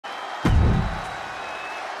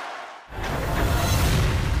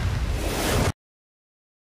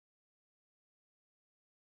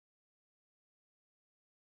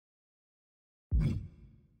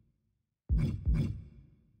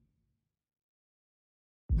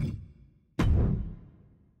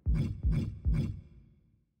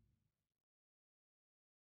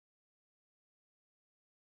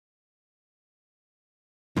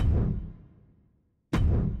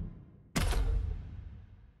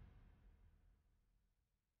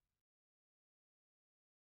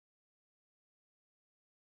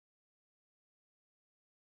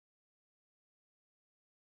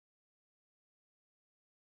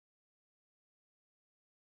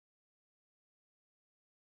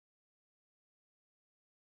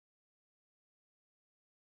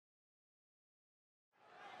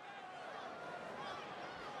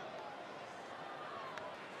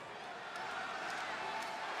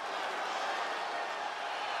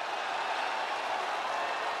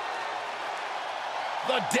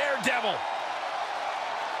the Daredevil.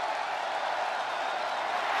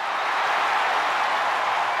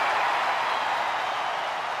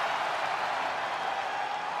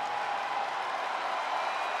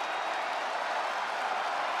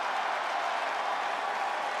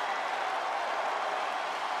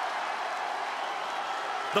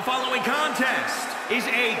 The following contest is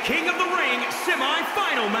a King of the Ring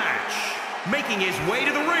semi-final match. Making his way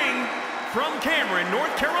to the ring from Cameron,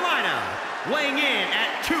 North Carolina, weighing in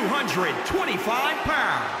at 225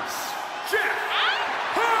 pounds, Jeff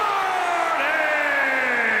Hardy!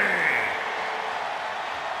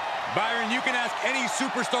 Byron, you can ask any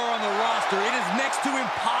superstar on the roster. It is next to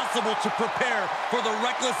impossible to prepare for the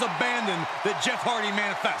reckless abandon that Jeff Hardy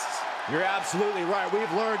manifests. You're absolutely right. We've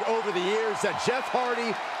learned over the years that Jeff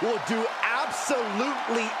Hardy will do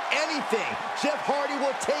absolutely anything. Jeff Hardy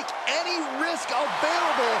will take any risk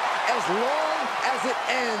available as long as it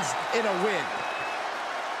ends in a win.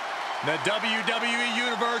 The WWE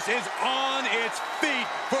Universe is on its feet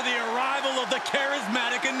for the arrival of the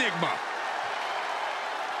charismatic Enigma.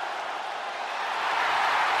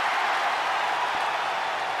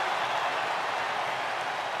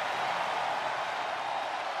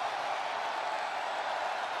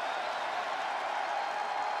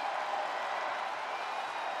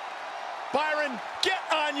 Byron, get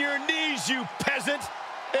on your knees, you peasant,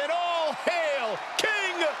 and all hail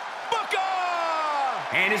King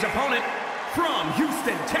Booker! And his opponent from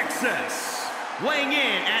Houston, Texas, weighing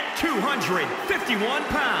in at 251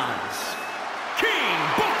 pounds, King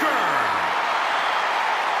Booker!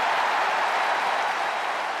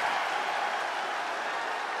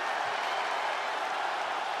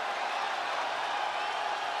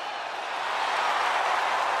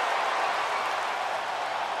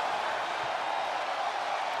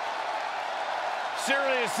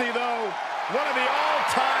 Seriously, though, one of the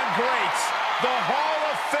all-time greats, the Hall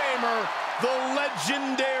of Famer, the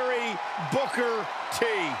legendary Booker T.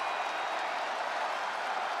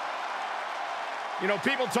 You know,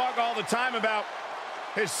 people talk all the time about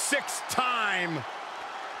his 6th time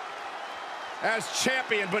as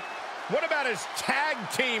champion, but what about his tag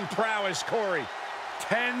team prowess, Corey?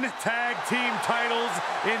 10 tag team titles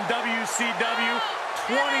in WCW,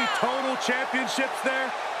 20 total championships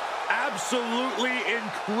there. Absolutely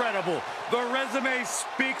incredible. The resume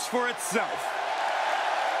speaks for itself.